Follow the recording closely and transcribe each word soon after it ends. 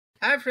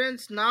Hi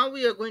friends, now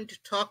we are going to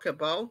talk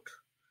about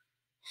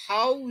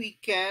how we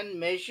can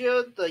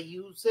measure the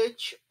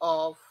usage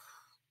of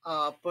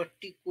a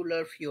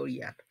particular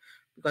Fiori app,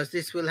 because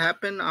this will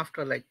happen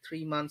after like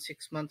 3 months,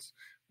 6 months,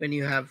 when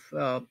you have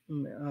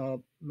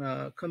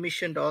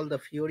commissioned all the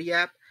Fiori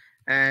app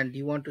and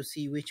you want to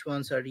see which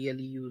ones are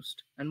really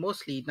used. And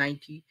mostly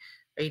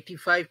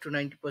 85 to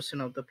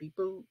 90% of the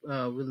people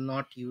will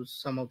not use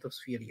some of those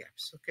Fiori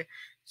apps. Okay,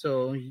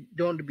 so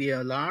don't be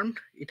alarmed,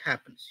 it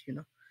happens.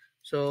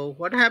 So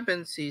what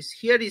happens is,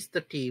 here is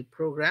the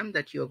program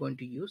that you are going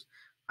to use: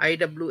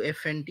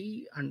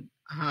 IWFND and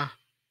 /r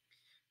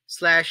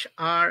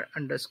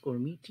underscore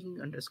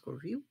meeting underscore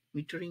view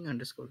metering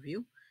underscore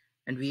view,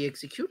 and we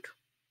execute.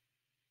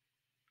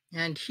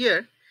 And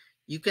here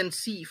you can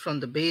see from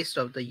the base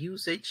of the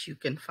usage, you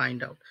can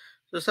find out.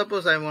 So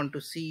suppose I want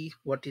to see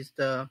what is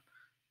the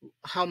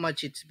how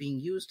much it's being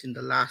used in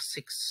the last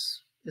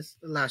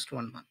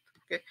 1 month.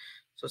 Okay,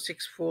 so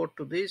 6/4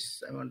 to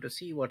this, I want to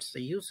see what's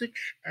the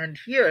usage. And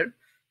here,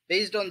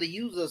 based on the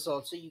users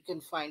also, you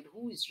can find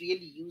who is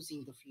really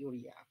using the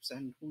Fiori apps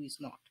and who is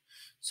not.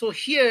 So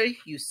here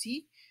you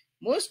see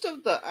most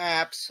of the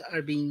apps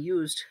are being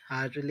used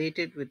are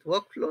related with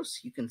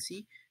workflows. You can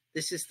see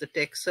this is the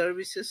tech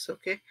services.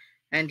 Okay,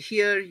 and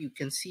here you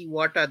can see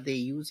what are they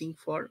using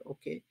for.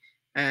 Okay,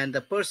 and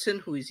the person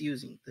who is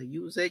using the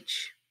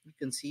usage, you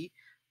can see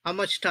how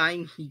much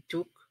time he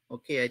took.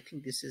 Okay, I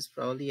think this is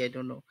probably, I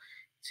don't know,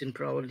 it's in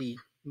probably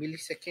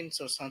milliseconds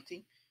or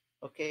something.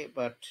 Okay,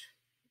 but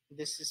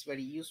this is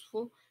very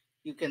useful.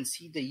 You can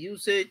see the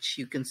usage,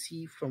 you can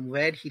see from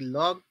where he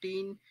logged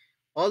in,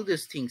 all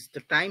these things,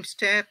 the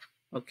timestamp.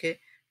 Okay,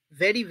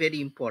 very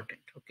very important.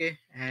 Okay,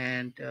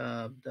 and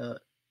the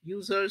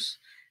users,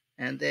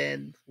 and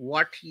then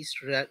what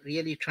he's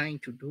really trying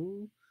to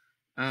do.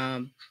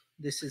 um,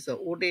 this is the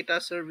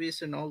OData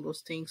service and all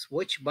those things,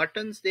 which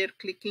buttons they're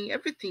clicking,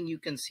 everything you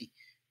can see.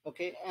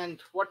 Okay,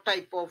 and what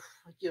type of,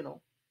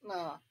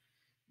 uh,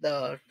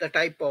 the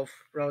type of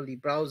probably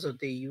browser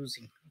they're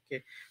using.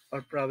 Okay,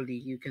 or probably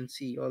you can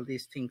see all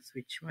these things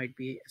which might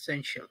be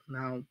essential.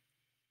 Now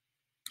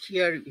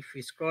here, if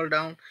we scroll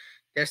down,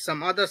 there's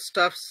some other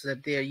stuffs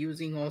that they are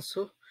using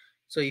also.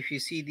 So if you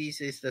see, this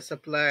is the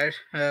supplier.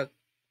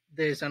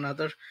 There's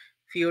another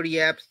Fiori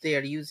apps they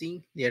are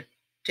using, they're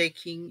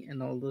taking,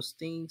 and all those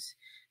things.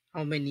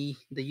 How many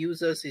the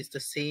users is the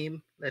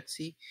same. Let's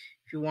see,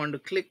 if you want to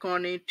click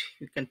on it,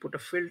 you can put a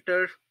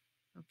filter.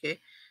 Okay,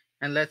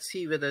 and let's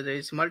see whether there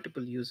is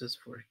multiple users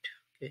for it.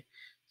 Okay,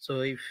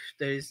 so if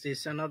there is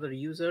this another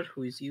user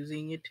who is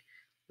using it,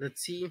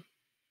 let's see.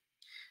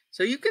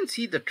 So you can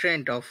see the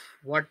trend of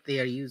what they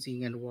are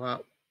using and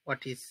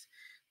what is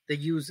the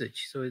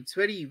usage. So it's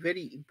very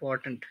very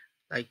important.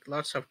 Like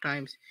lots of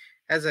times,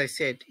 as I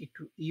said,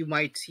 you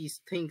might see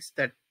things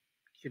that,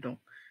 you know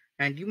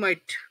and you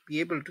might be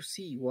able to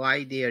see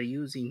why they are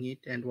using it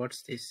and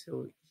what's this.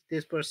 So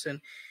this person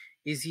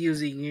is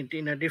using it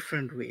in a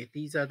different way.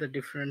 These are the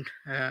different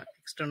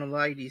external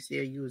IDs they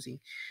are using.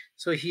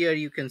 So here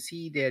you can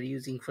see they are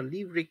using for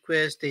leave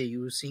request, they're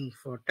using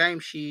for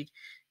timesheet,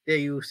 they're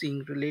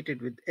using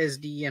related with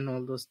SD and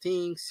all those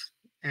things,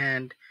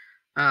 and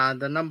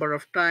the number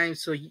of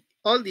times. So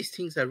all these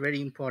things are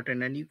very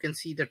important, and you can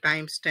see the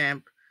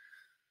timestamp.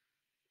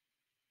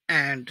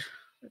 And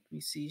let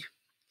me see.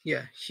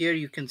 Yeah, here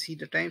you can see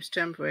the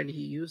timestamp when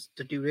he used,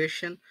 the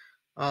duration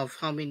of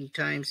how many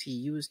times he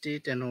used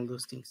it and all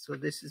those things. So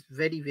this is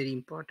very very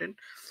important.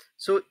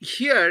 So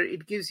here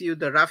it gives you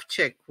the rough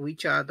check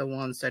which are the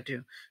ones that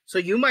you. So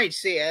you might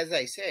say, as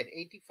I said,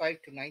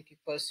 85 to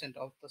 90%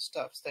 of the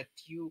stuffs that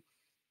you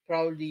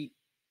probably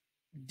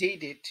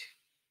did it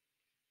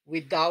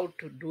without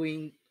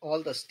doing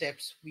all the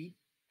steps we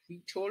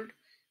told,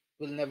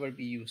 will never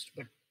be used.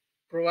 But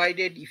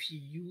provided if you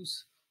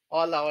use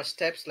all our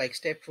steps, like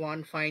step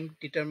one, find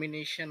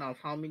determination of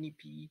how many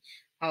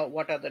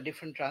what are the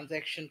different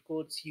transaction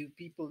codes you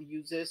people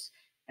uses,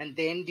 and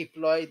then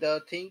deploy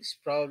the things,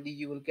 probably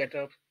you will get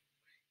a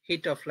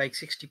hit of like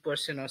 60%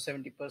 or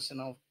 70%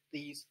 of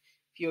these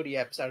Fiori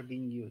apps are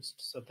being used.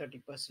 So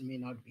 30% may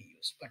not be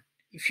used. But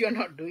if you're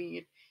not doing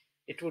it,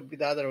 it would be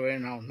the other way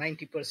around.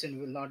 90%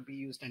 will not be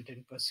used and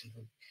 10%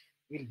 will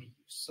be used.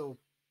 So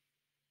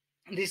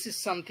this is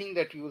something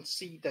that you will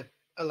see that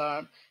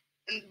alarm.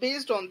 And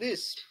based on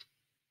this,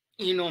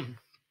 you know,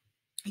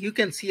 you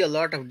can see a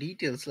lot of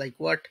details, like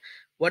what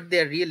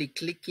they're really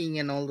clicking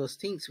and all those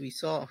things we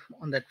saw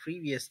on that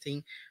previous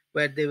thing,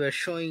 where they were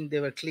showing they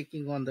were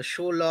clicking on the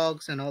show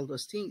logs and all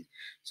those things.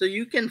 So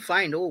you can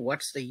find, oh,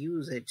 what's the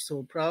usage.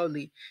 So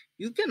probably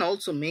you can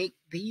also make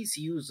these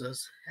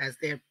users as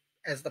the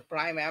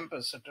prime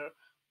ambassador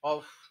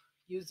of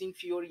using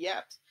Fiori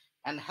apps,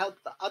 and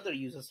help the other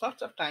users.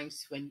 Lots of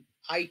times when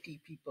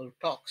IT people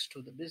talks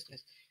to the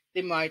business,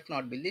 they might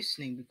not be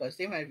listening, because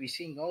they might be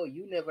saying, oh,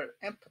 you never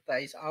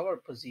empathize our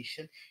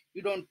position,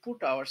 you don't you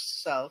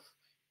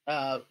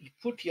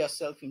put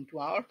yourself into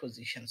our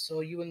position,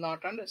 so you will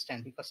not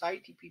understand, because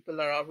IT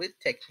people are always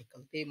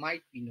technical, they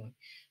might be knowing.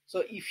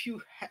 So if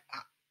you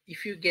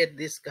get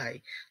this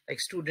guy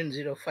like student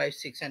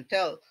 056 and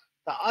tell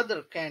the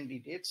other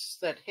candidates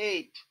that,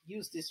 hey,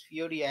 use this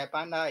Fiori app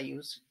and I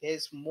use,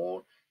 there's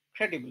more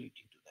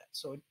credibility to that.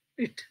 So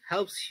it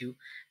helps you,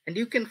 and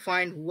you can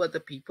find who are the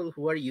people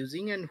who are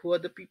using and who are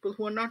the people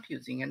who are not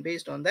using, and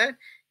based on that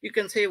you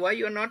can say why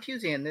you're not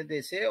using, and then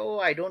they say, oh,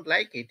 I don't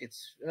like it,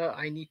 it's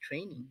I need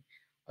training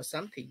or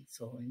something.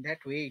 So in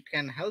that way it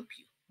can help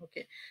you.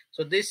 Okay,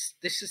 so this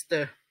is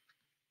the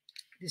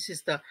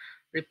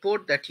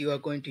report that you are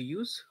going to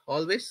use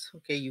always.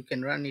 Okay, you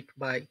can run it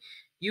by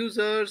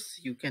users,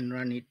 you can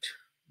run it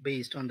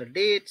based on the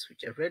dates,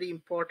 which are very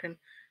important.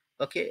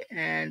 Okay,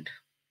 and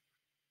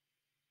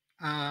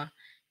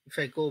if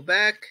I go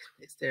back,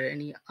 is there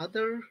any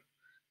other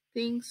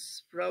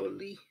things?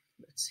 Probably,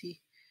 let's see,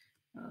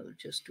 I'll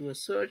just do a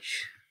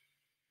search,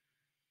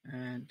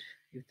 and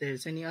if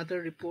there's any other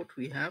report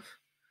we have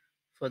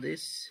for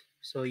this.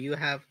 So you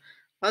have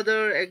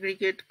other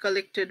aggregate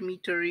collected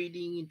meter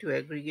reading into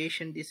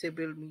aggregation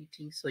disabled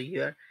meetings. So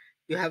you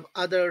have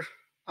other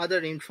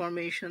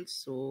information.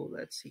 So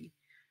let's see,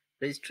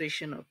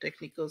 registration of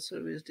technical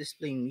service,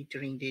 displaying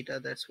metering data,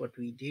 that's what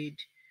we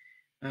did.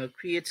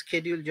 Create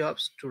schedule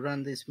jobs to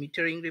run these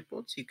metering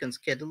reports. You can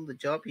schedule the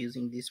job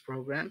using these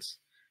programs.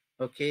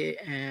 Okay,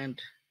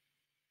 and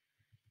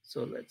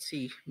so let's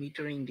see,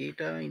 metering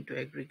data into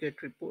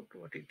aggregate report,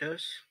 what it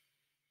does.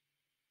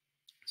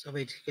 So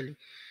basically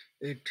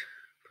it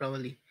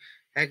probably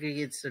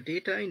aggregates the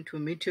data into a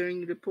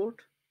metering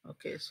report.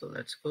 Okay, so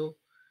let's go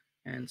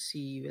and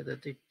see whether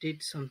they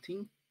did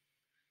something.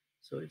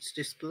 So it's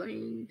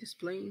displaying.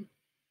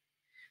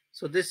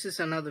 So this is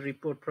another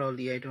report.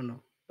 Probably, I don't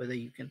know whether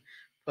you can,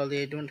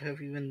 probably I don't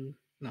have even,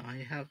 no,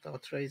 I have the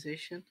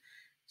authorization.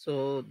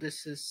 So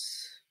this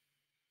is,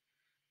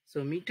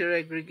 so meter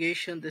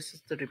aggregation, this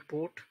is the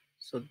report.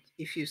 So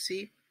if you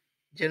see,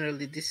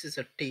 generally this is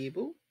a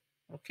table.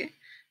 Okay,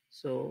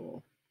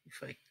 so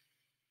if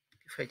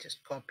I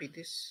just copy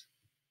this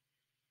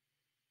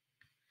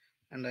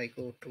and I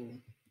go to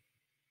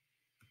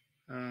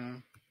if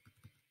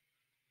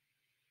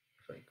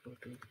I go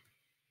to,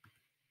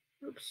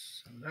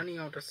 oops, I'm running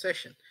out of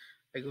session.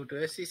 I go to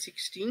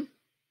SE16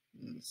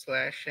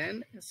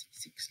 /n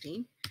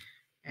SE16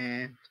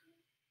 and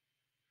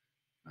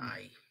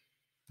I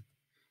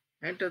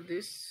enter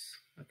this.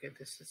 Okay,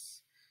 this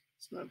is,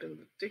 it's not in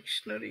the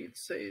dictionary, it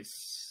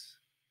says,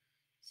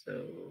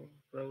 so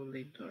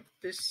probably not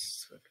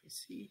this. Let me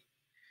see,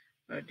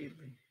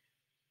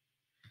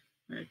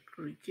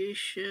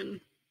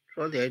 aggregation,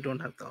 probably I don't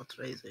have the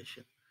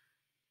authorization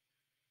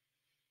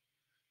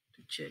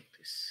to check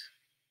this.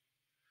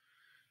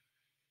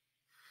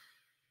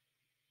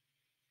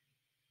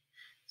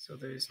 So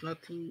there is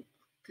nothing,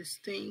 these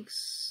things.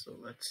 So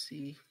let's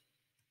see,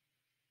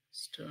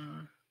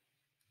 star,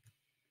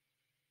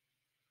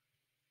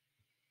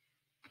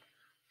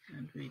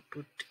 and we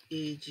put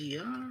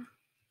AGR.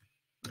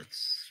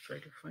 Let's try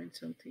to find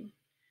something.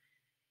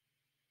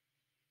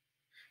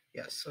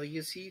 Yeah, so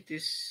you see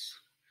this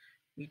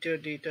meter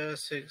data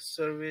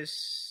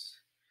service,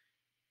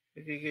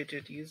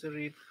 aggregated user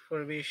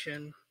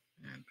information,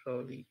 and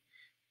probably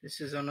this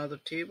is another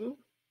table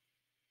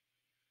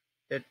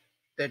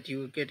that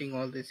you're getting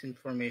all this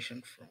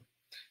information from.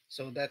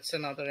 So that's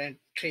another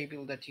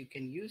table that you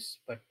can use,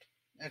 but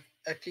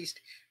at least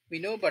we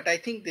know. But I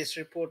think this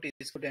report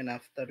is good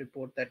enough. The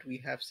report that we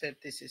have said,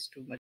 this is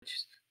too much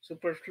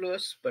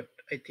superfluous, but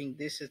I think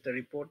this is the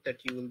report that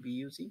you will be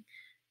using.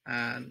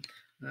 And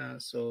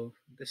so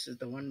this is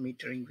the one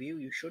metering view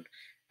you should,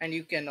 and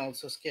you can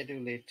also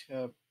schedule it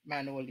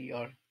manually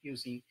or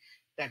using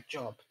that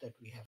job that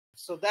we have.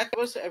 So that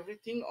was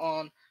everything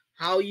on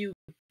how you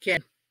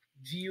can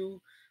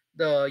view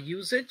the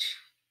usage.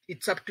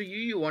 It's up to you.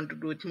 You want to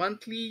do it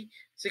monthly,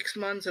 6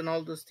 months, and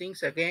all those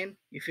things. Again,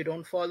 if you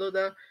don't follow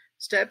the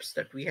steps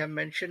that we have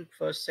mentioned,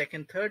 first,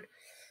 second, third,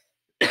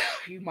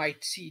 you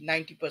might see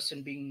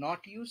 90% being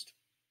not used.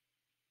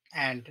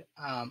 And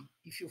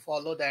if you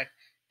follow that,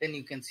 then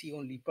you can see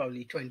only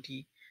probably 10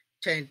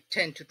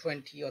 to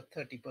 20 or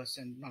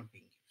 30% not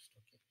being used.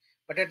 Okay,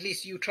 but at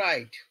least you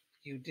tried.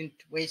 You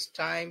didn't waste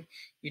time.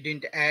 You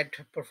didn't add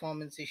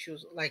performance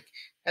issues. Like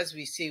as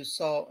we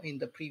saw in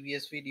the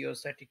previous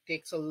videos, that it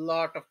takes a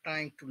lot of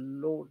time to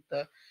load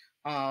the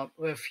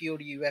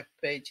Fiori web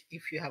page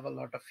if you have a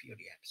lot of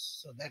Fiori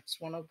apps. So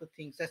that's one of the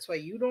things. That's why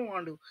you don't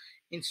want to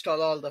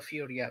install all the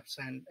Fiori apps,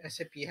 and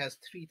SAP has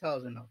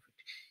 3,000 of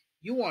it.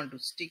 You want to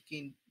stick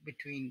in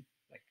between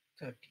like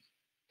 30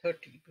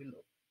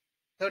 below.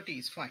 30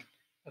 is fine.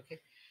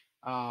 Okay,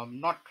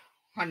 not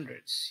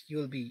hundreds.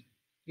 You'll be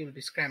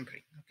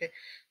scrambling. Okay,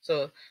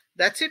 so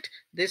that's it.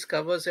 This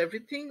covers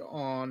everything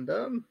on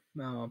the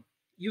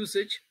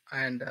usage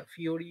and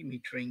Fiori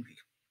metering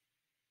view.